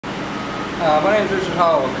My name is Richard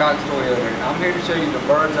Hall with Cox Toyota. I'm here to show you the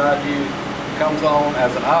bird's eye view. It comes on as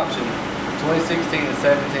an option for 2016 and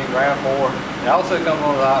 17 RAV4. It also comes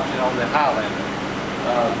on as an option on the Highlander.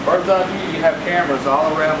 Bird's eye view, you have cameras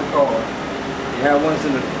all around the car. You have ones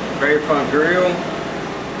in the very front grille,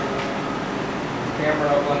 camera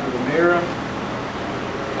up under the mirror,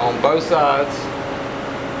 on both sides,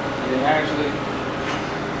 and then actually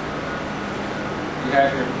you have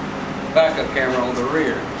your backup camera on the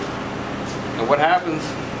rear. And what happens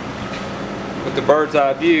with the bird's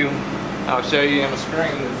eye view, I'll show you on the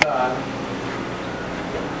screen inside.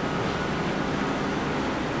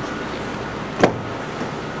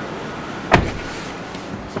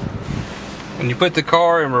 When you put the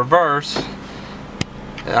car in reverse,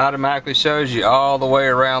 it automatically shows you all the way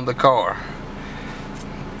around the car.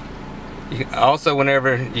 Also,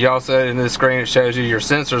 whenever you also in this screen, it shows you your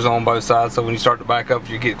sensors on both sides, so when you start to back up, if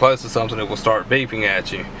you get close to something, it will start beeping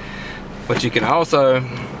at you. But you can also,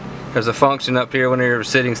 there's a function up here when you're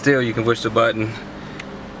sitting still, you can push the button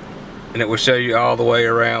and it will show you all the way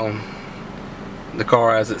around the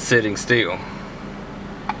car as it's sitting still.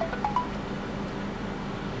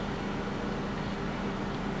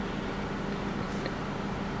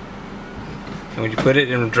 And when you put it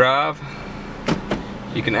in drive,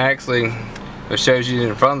 you can actually, it shows you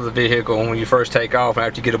in front of the vehicle when you first take off, and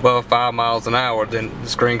after you get above 5 miles an hour, then the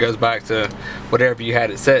screen goes back to whatever you had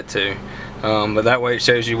it set to. But that way it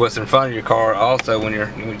shows you what's in front of your car also when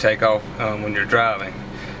you take off when you're driving.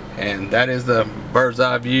 And that is the bird's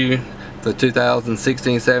eye view, the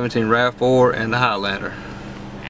 2016-17 RAV4 and the Highlander.